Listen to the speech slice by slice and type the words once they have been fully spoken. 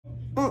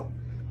But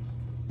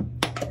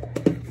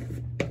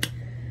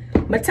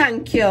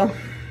thank you.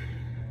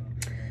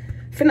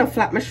 Finna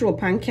flap my shoe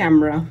up on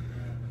camera.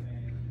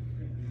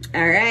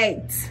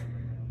 Alright.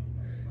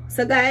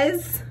 So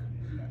guys,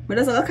 I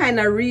just all kind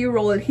of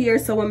re-roll here.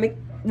 So when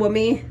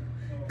me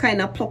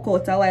kind of pluck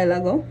out a while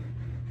ago.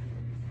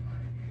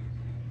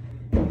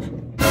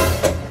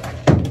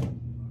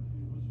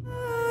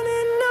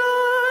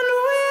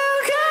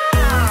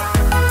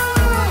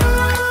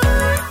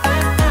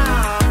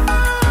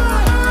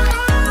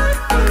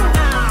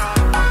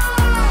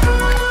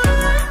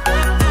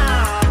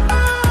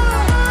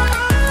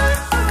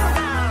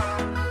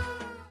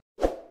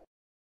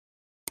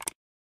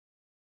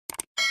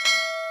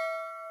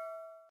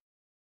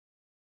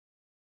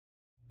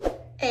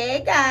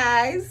 Hey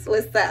guys,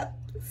 what's up?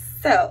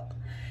 So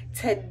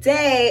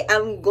today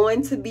I'm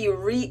going to be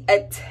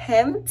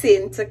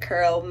re-attempting to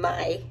curl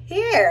my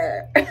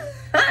hair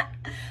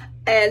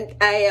and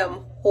I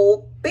am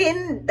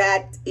hoping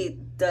that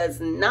it does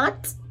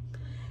not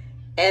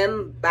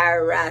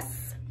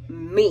embarrass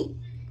me.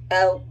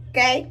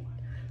 Okay,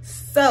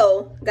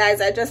 so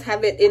guys, I just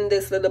have it in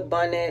this little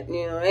bonnet,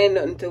 you know, ain't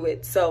nothing to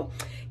it. So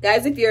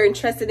guys, if you're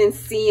interested in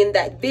seeing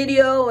that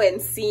video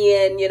and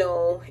seeing, you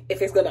know, if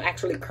it's going to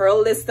actually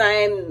curl this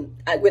time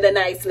with a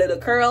nice little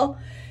curl,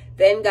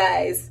 then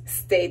guys,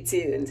 stay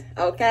tuned,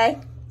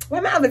 okay?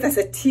 When I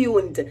said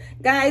tuned,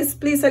 guys,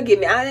 please forgive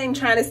me. I ain't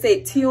trying to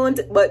say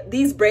tuned, but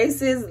these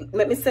braces,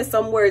 let me say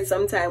some words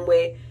sometime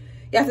where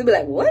you have to be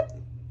like, what?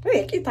 What do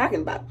you keep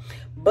talking about?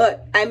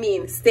 But I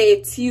mean,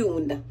 stay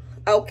tuned,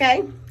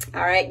 okay?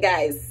 All right,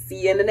 guys,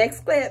 see you in the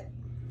next clip.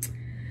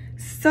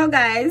 So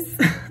guys,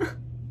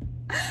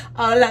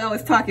 all along I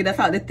was talking, I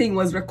thought the thing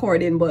was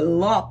recording, but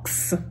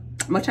locks. I'm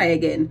gonna try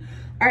again.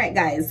 All right,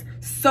 guys,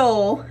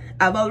 so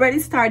I've already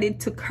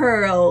started to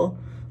curl,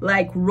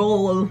 like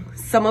roll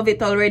some of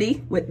it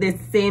already with this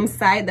same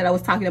side that I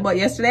was talking about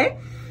yesterday.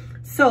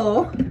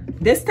 So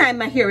this time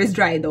my hair is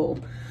dry though,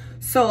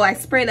 so I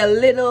sprayed a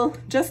little,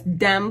 just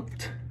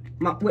damped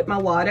with my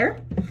water.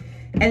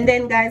 And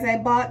then guys, I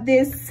bought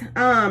this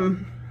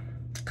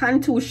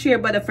contour shea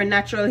butter for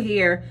natural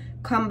hair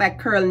comeback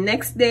curl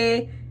next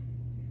day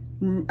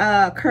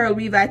curl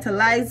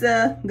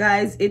revitalizer.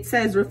 Guys, it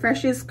says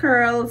refreshes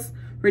curls,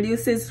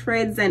 reduces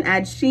threads and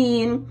adds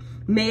sheen,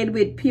 made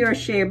with pure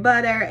shea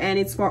butter, and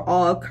it's for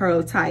all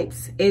curl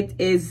types. It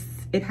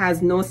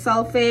has no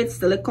sulfates,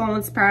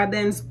 silicones,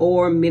 parabens,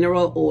 or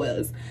mineral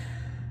oils.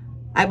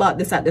 I bought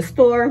this at the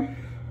store.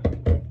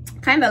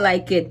 Kind of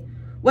like it.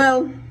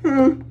 Well,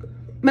 I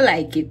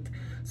like it.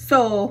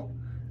 So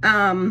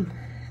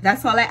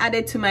that's all I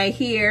added to my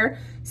hair.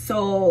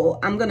 So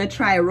I'm gonna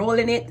try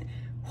rolling it.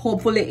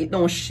 Hopefully it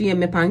don't shame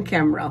me on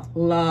camera.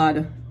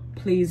 Lord,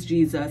 please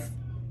Jesus.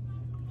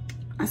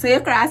 I say you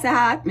cross your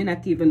heart, me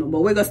not even know,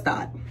 but we're gonna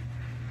start.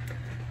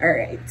 All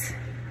right.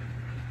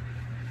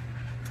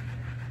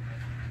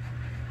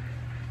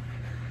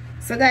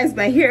 So guys,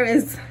 my hair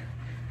is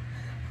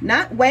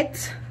not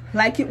wet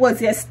like it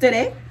was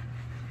yesterday.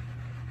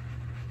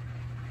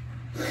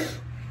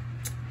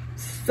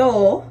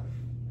 So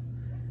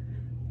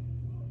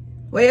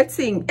what you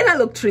think? It don't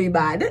look too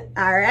bad.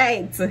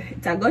 Alright.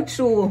 It I got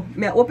through.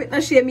 I hope it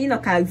not shame me, no,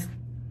 cause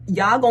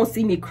y'all gonna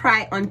see me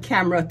cry on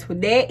camera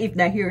today if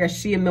the hair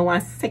shame me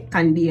 1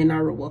 second day in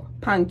a row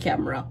on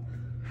camera.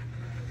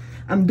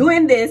 I'm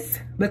doing this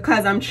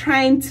because I'm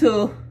trying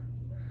to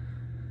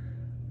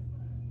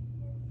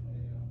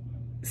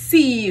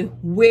see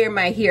where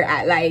my hair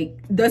at. Like,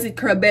 does it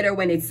curl better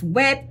when it's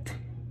wet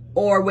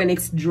or when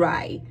it's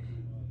dry?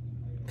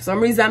 For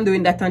some reason I'm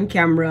doing that on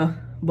camera,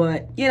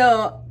 but you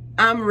know,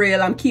 I'm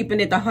real. I'm keeping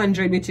it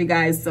 100 with you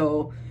guys,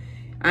 so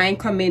I ain't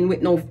coming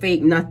with no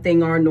fake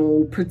nothing or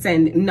no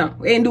pretend. No,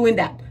 I ain't doing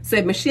that. So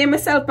if I shame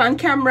myself on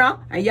camera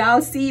and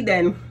y'all see,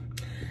 then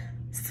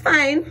it's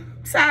fine.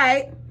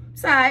 Side,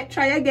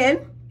 try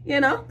again, you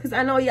know, because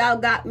I know y'all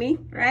got me,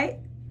 right?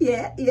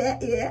 Yeah.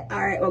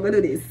 All right, we're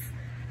gonna do this.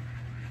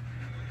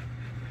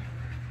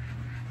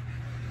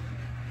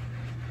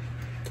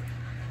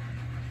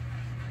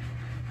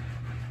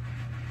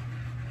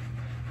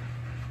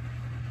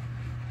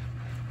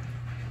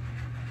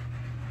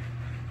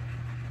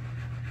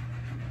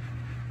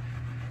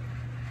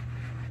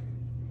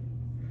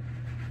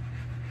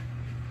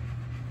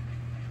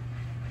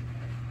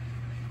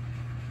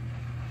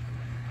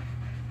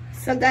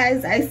 So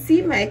guys, I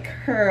see my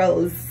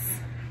curls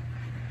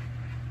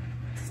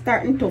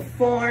starting to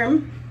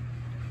form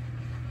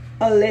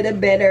a little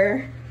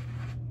better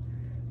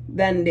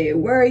than they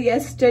were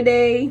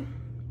yesterday.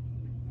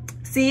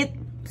 See it?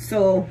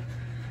 So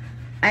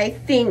I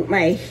think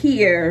my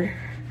hair,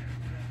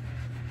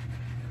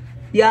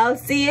 y'all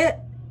see it?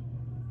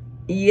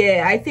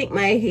 Yeah, I think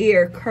my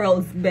hair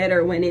curls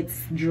better when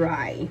it's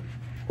dry,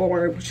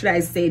 or should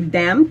I say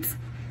damped.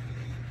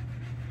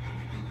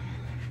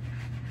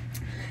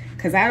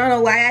 Because I don't know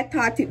why I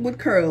thought it would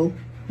curl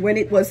when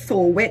it was so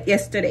wet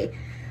yesterday.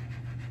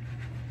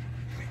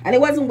 And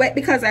it wasn't wet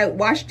because I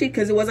washed it,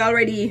 because it was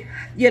already,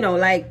 you know,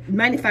 like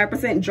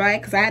 95% dry,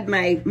 because I had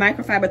my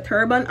microfiber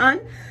turban on.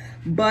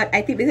 but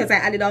I think because I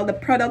added all the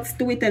products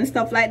to it and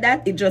stuff like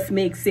that, it just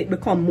makes it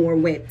become more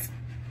wet.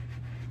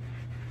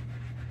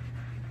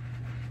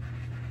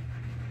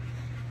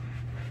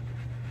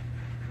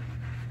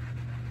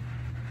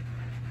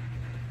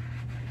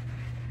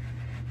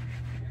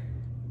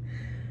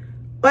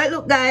 But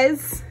look,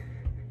 guys,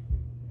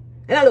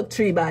 it don't look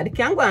too bad. It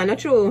can't go on, not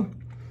true.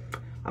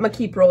 I'm gonna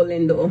keep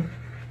rolling though.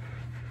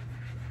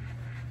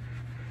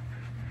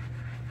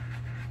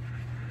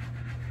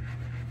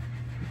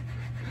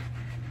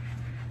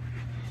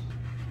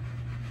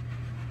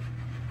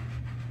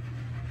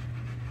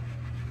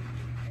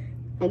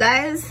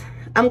 Guys,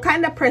 I'm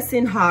kind of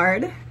pressing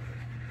hard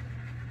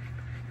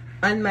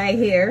on my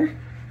hair,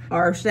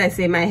 or should I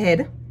say my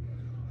head.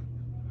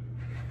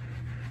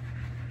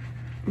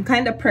 I'm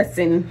kind of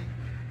pressing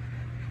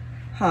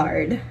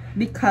hard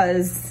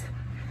because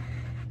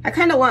I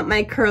kind of want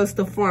my curls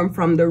to form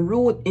from the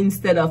root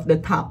instead of the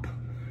top.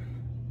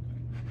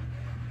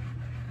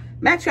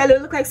 Actually, I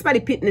look like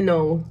Spotty Pitney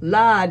now.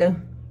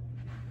 Lord.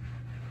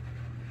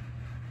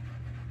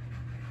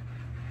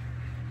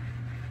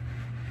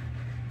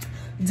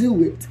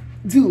 Do it.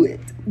 Do it.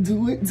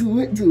 Do it. Do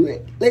it. Do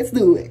it. Let's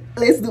do it.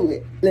 Let's do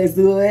it. Let's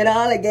do it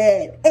all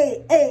again.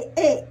 Hey, hey,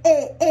 hey,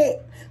 hey,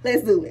 hey.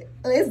 Let's do it.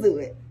 Let's do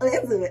it.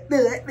 Let's do it. Do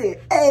it. Do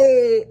it.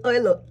 Hey. Oh,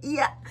 look.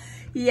 Yeah.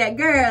 Yeah,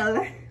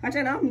 girl.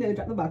 Actually, now I'm going to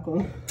drop the back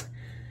on.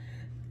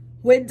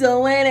 We're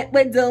doing it.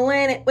 We're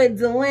doing it. We're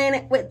doing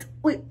it. We're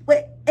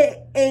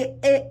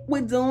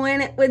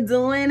doing it. We're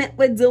doing it.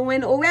 We're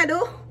doing it. Oh, we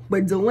do.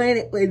 We're doing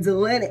it. We're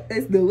doing it.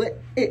 Let's do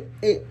it.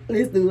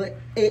 Let's do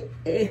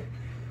it.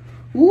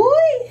 Woo!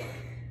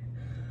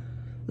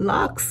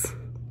 Locks.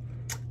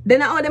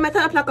 Then I order my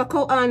turn up like a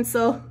coat on,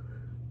 so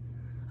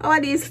how are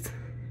these?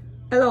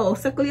 Hello,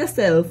 circle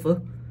yourself.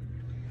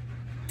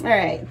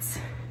 Alright.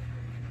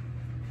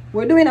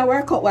 We're doing a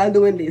workout while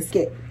doing this.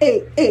 Okay.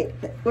 Hey,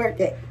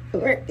 work it,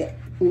 work it,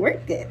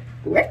 work it,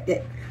 work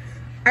it.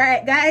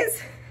 Alright,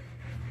 guys.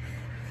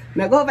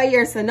 I'm gonna go over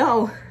here so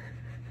now.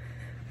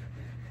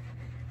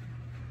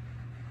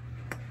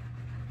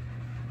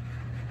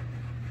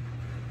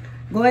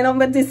 Going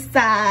over this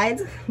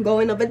side,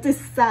 going over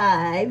this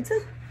side.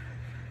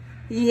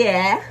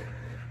 Yeah,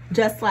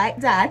 just like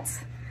that.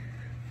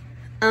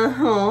 And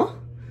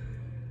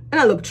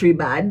I look too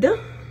bad. I'm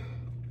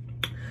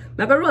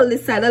gonna roll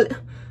this side.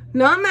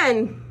 No,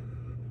 man.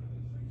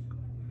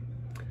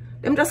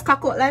 Them just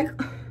cock out like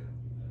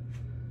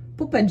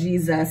Papa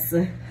Jesus.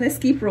 Let's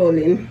keep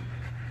rolling.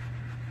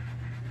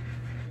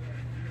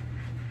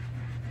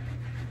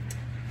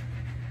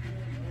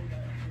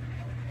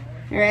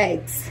 All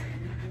right.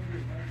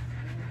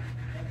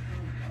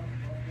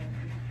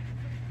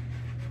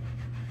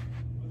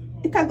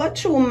 It I got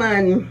through,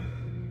 man.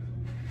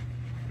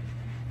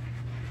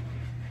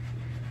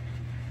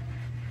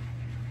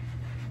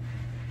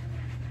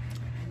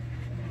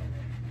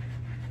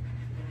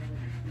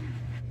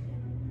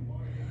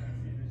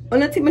 I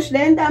don't think I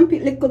should damp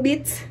it a little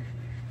bit.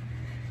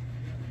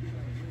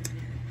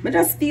 I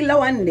just feel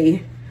one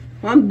day.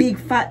 One big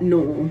fat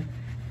no.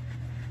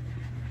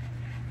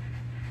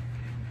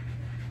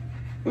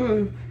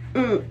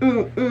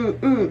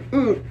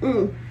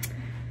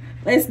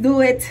 Let's do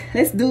it.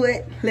 Let's do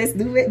it. Let's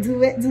do it.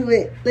 Do it. Do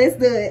it. Let's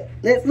do it.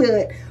 Let's do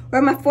it.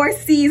 Where my 4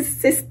 C's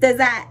sisters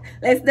at?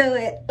 Let's do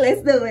it.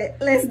 Let's do it.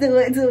 Let's do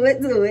it. Do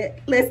it. Do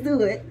it. Let's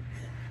do it.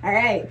 All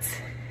right.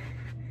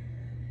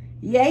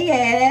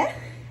 Yeah.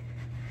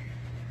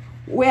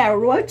 We are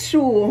roll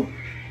through.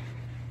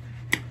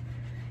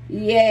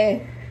 Yeah.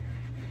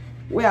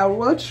 We are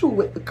roll through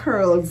with the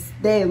curls.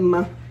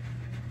 Them.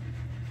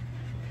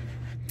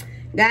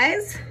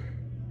 Guys,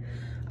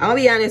 I'll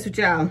be honest with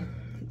y'all.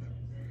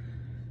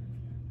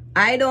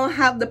 I don't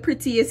have the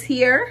prettiest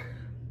hair,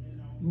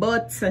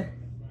 but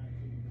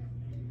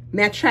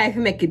may I try to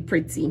make it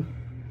pretty.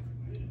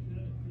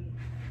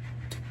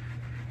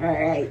 All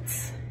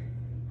right.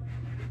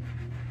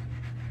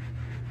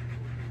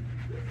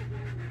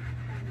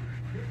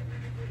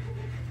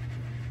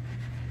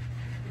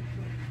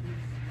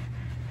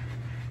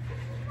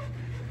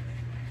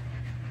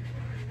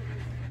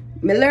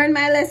 Me learn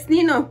my lesson,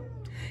 you know.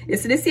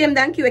 It's the same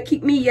donkey that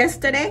kicked me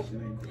yesterday.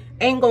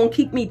 Ain't gonna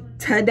kick me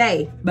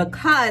today,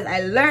 because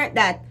I learned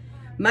that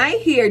my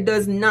hair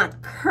does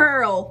not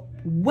curl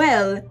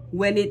well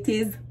when it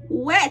is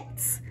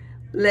wet.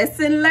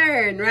 Lesson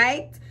learned,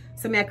 right?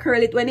 So me I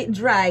curl it when it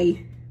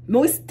dry.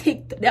 Most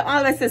they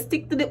always say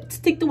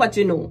stick to what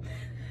you know.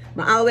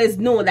 I always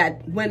know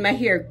that when my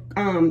hair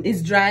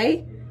is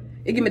dry,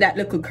 it give me that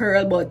little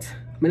curl, but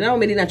I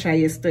know I didn't try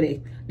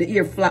yesterday. The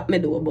ear flap me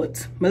though,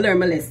 but I learn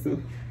my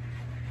lesson.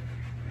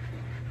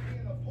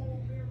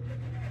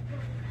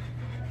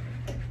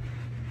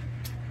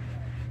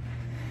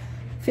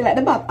 Feel like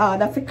the back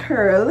order for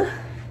curl.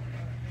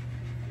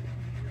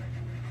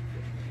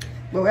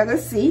 But we're gonna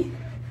see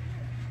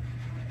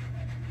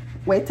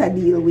what to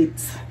deal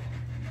with.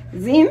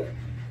 Zin?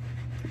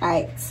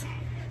 Right.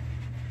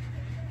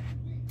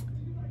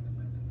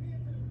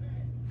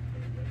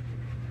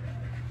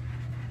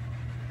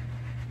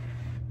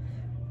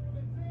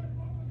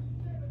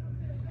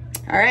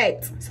 All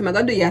right, so I'm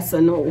gonna do yes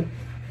or no.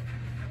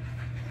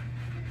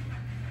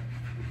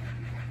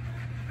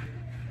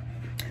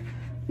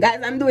 Guys,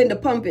 I'm doing the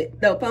pump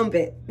it, the pump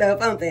it, the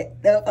pump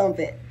it, the pump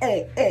it,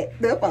 hey, hey,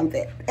 the pump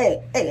it,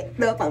 hey, hey,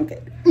 the pump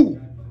it.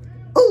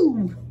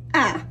 Ooh,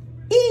 ah,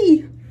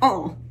 ee,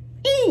 oh,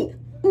 ee,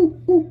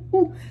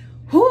 ooh,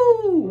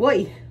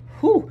 boy,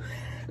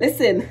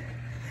 Listen,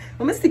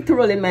 I'm gonna stick to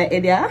rolling my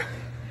head, yeah?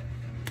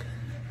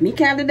 Me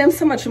can't do them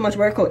so much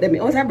workout, them,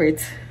 how's that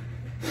breath?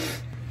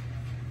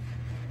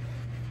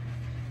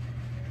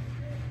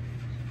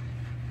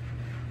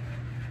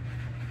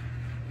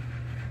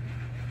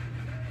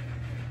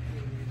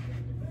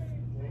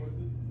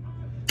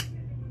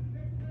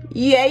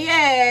 Yeah.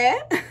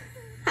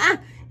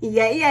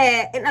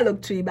 Yeah. It don't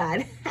look too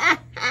bad.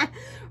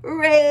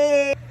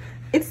 Ray.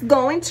 It's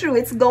going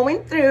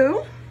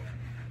through.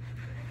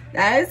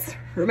 Guys,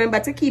 remember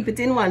to keep it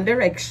in one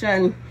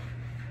direction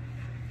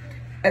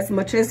as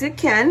much as you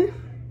can.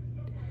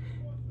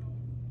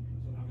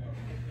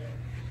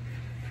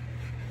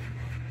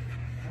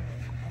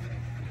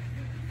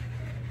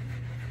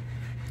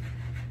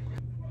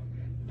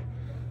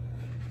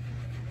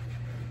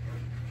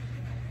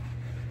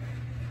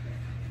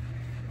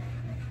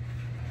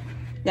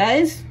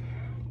 Guys,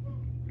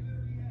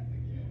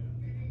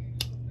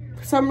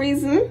 for some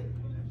reason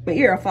my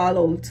ear fall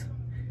out.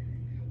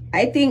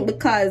 I think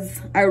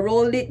because I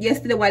rolled it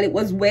yesterday while it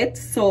was wet,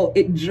 so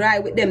it dry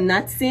with them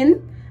knots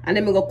in, and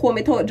then we go comb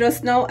it out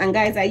just now. And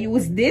guys, I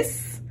use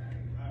this,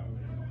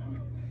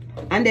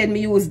 and then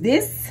we use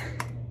this,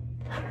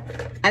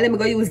 and then we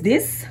go use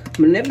this. I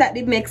don't know if that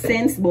did make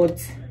sense,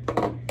 but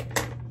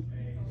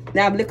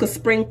now I have little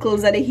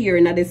sprinkles of the hair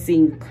in the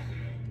sink.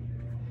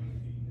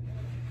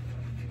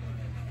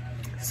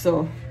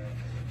 So,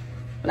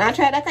 I'll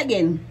try that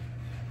again.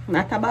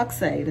 Not a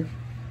backside.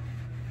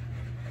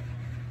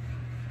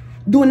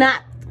 Do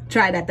not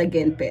try that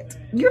again, pet.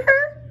 You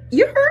heard?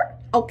 You heard?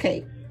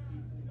 Okay.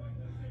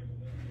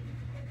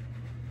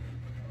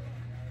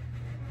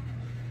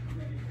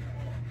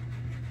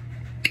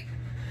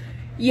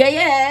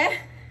 Yeah.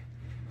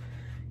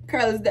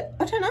 Curl is the.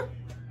 What you know?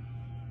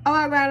 Oh,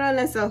 I got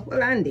on so.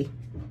 Well, Andy.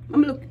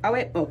 I'm look. Oh,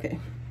 wait. Okay.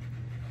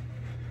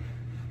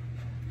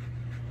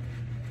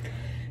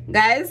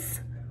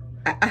 Guys,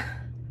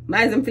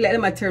 my eyes don't feel like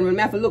them a turn when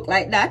I have to look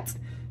like that.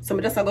 So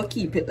I'm just gonna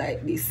keep it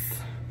like this.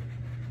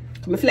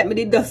 I feel like me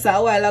did dust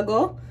a while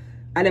ago,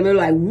 and then I'm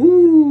like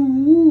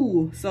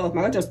woo. So I'm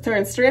gonna just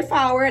turn straight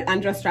forward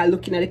and just try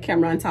looking at the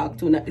camera and talk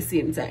to them at the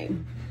same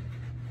time.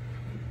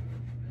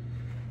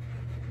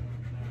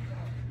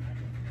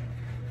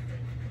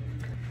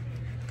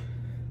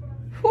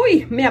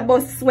 Hui, me a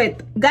bust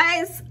sweat.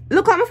 Guys,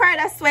 look how far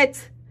that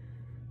sweat.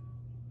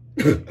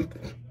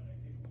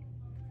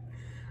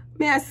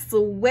 Me a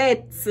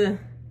sweat.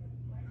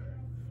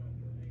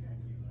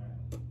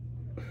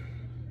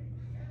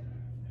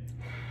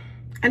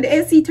 And the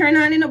AC turn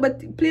on, you know, but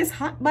the place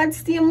hot bad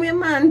steam way,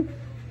 man.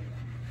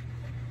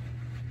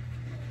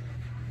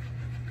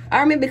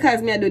 Or maybe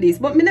because me I do this,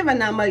 but me never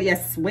normally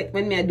sweat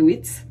when me I do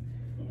it.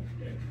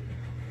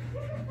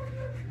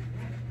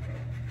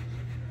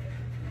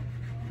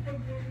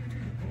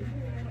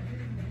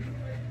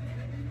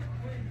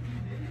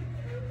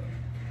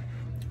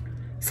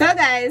 So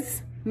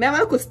guys, me have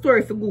a little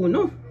story for go,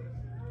 no?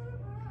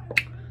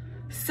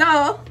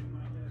 So,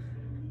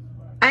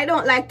 I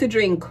don't like to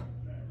drink.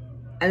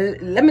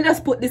 And let me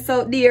just put this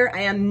out there.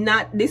 I am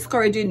not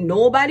discouraging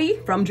nobody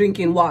from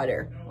drinking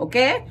water,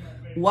 okay?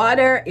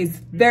 Water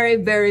is very,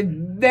 very,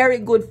 very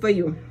good for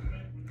you.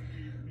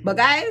 But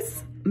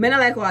guys, me not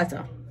like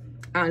water.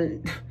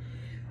 And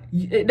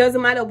it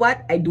doesn't matter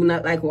what, I do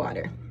not like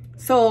water.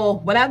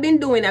 So, what I've been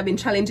doing, I've been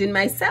challenging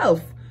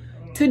myself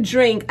to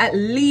drink at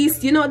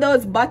least, you know,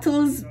 those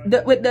bottles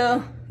that with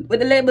the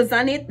labels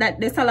on it that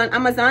they sell on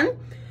Amazon,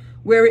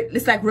 where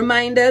it's like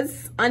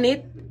reminders on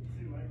it,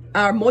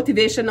 or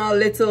motivational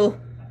little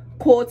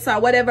quotes or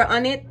whatever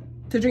on it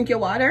to drink your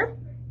water.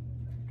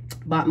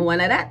 Bought me one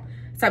of that.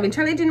 So I've been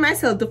challenging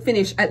myself to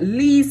finish at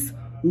least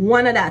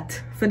one of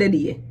that for the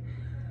day.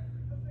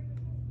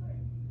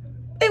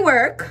 It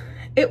worked,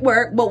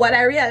 but what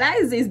I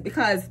realized is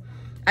because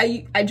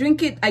I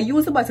drink it, I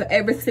use the bottle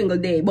every single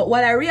day, but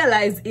what I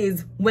realize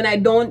is when I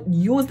don't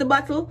use the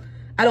bottle,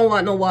 I don't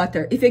want no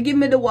water. If you give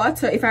me the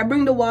water, if I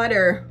bring the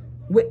water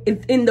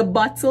in the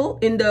bottle,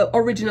 in the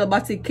original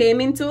bottle it came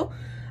into,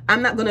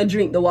 I'm not gonna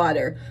drink the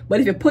water.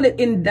 But if you put it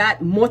in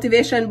that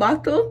motivation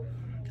bottle,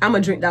 I'm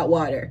gonna drink that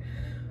water.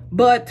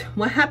 But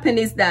what happened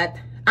is that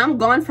I'm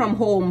gone from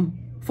home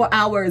for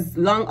hours,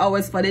 long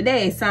hours for the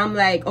day. So I'm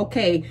like,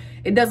 okay,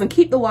 it doesn't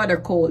keep the water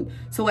cold.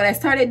 So what I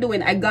started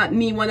doing, I got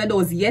me one of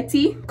those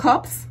Yeti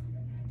cups.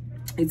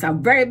 It's a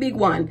very big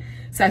one.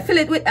 So I fill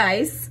it with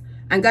ice.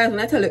 And guys, when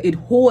I tell you it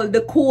hold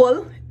the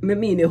cold, I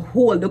mean it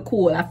hold the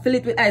cold. I fill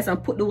it with ice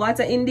and put the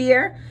water in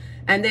there.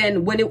 And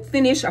then when it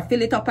finish, I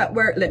fill it up at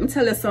work. Let me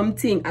tell you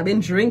something. I've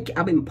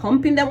been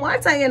pumping them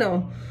water, you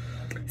know.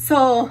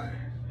 So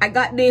I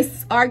got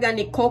this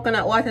organic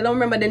coconut water. I don't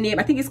remember the name.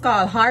 I think it's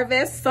called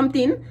Harvest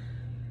something.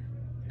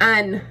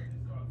 And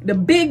the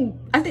big,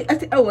 I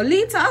think oh, a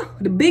liter,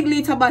 the big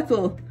liter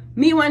bottle.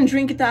 Me one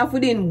drink it off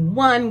within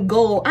one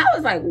go. I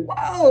was like,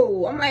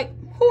 whoa. I'm like,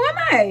 who am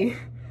I?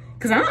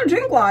 Because I don't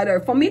drink water.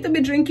 For me to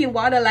be drinking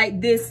water like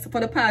this for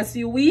the past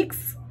few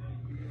weeks,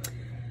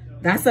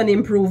 that's an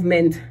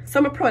improvement.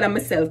 So I'm proud of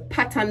myself.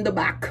 Pat on the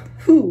back.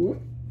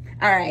 Whoo.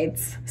 All right,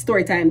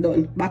 story time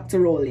done. Back to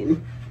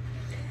rolling.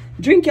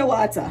 Drink your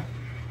water.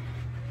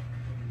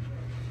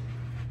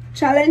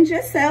 Challenge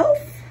yourself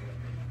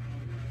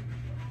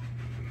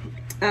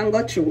and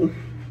go through.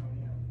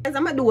 I'm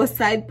gonna do a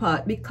side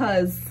part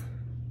because,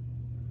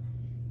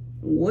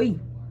 oi.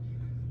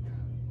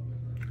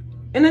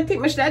 And I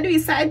think, should I do a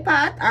side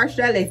part or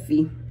should I left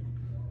it?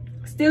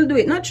 Still do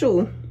it, not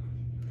true.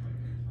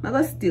 I'm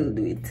gonna still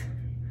do it.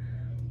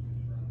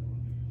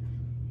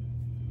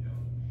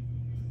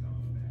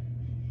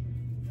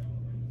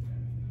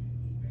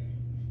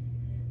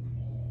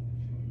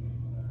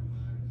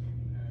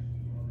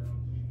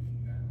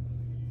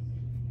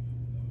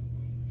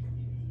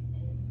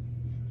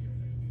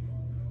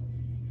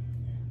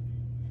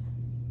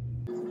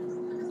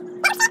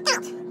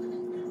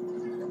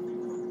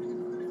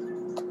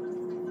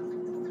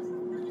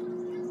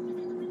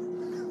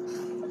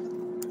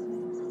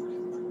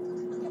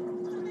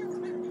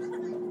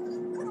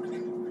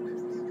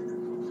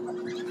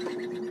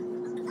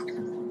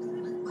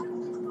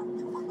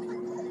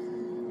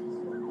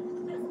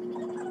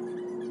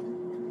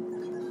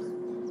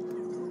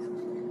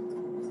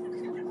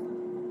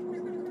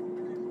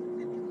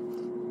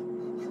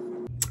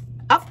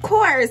 Of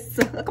course,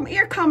 look, my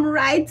ear come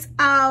right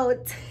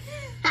out.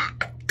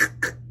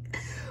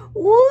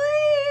 Woo,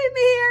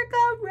 my ear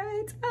come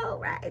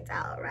right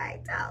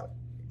out.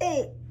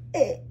 Hey.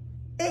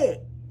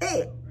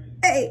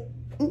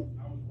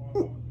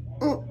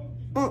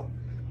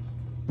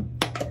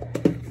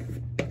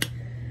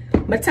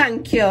 But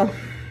thank you.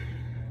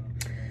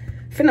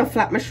 Finna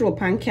flap my shoe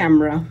up on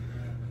camera.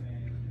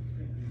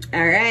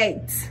 All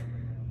right.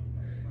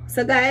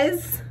 So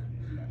guys,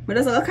 I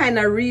just all kind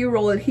of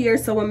re-roll here.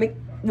 So when me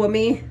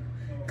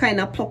kind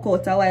of pluck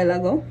out a while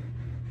ago.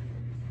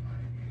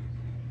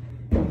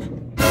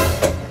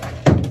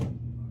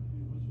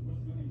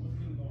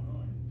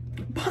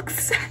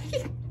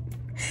 Backside.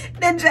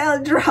 The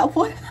gel drop.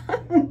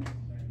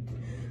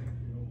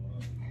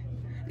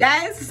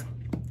 Guys,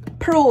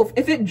 proof.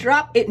 If it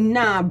drop, it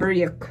nah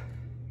break.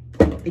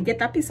 You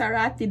get a piece of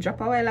ratty drop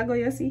a while ago,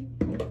 you see?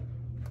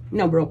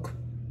 No broke.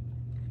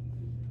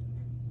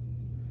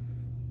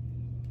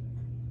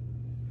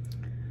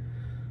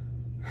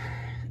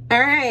 All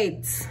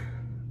right,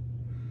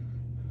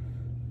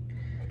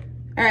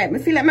 I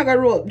feel like I'm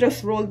gonna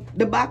just roll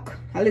the back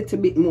a little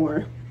bit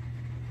more.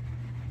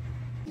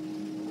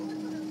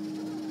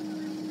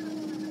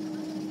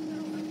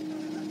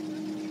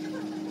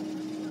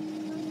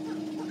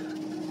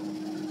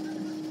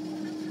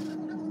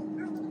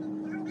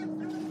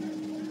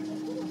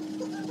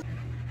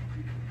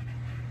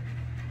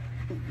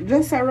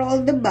 Just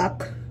roll the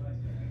back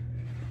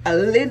a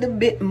little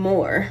bit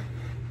more.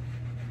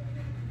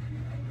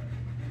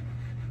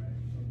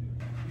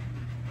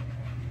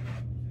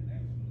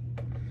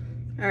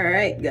 All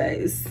right,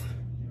 guys.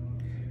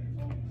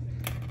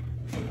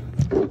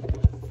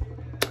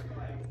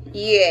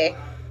 Yeah.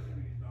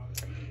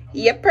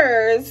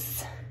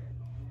 Yippers.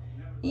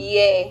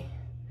 Yeah. Ain't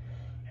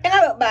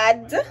that look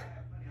bad?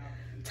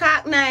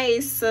 Talk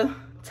nice.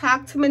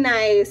 Talk to me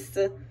nice.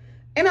 Ain't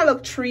that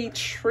look tree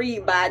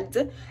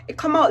bad? It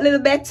come out a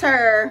little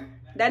better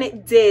than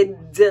it did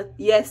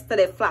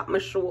yesterday. Flap my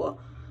shoe.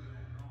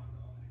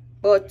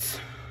 But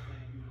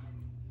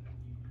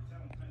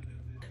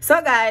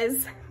so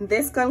guys,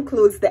 this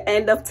concludes the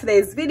end of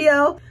today's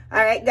video. All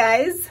right,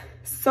 guys.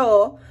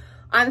 So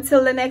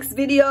until the next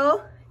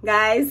video,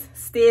 guys,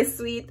 stay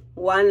sweet.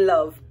 One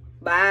love.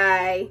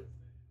 Bye.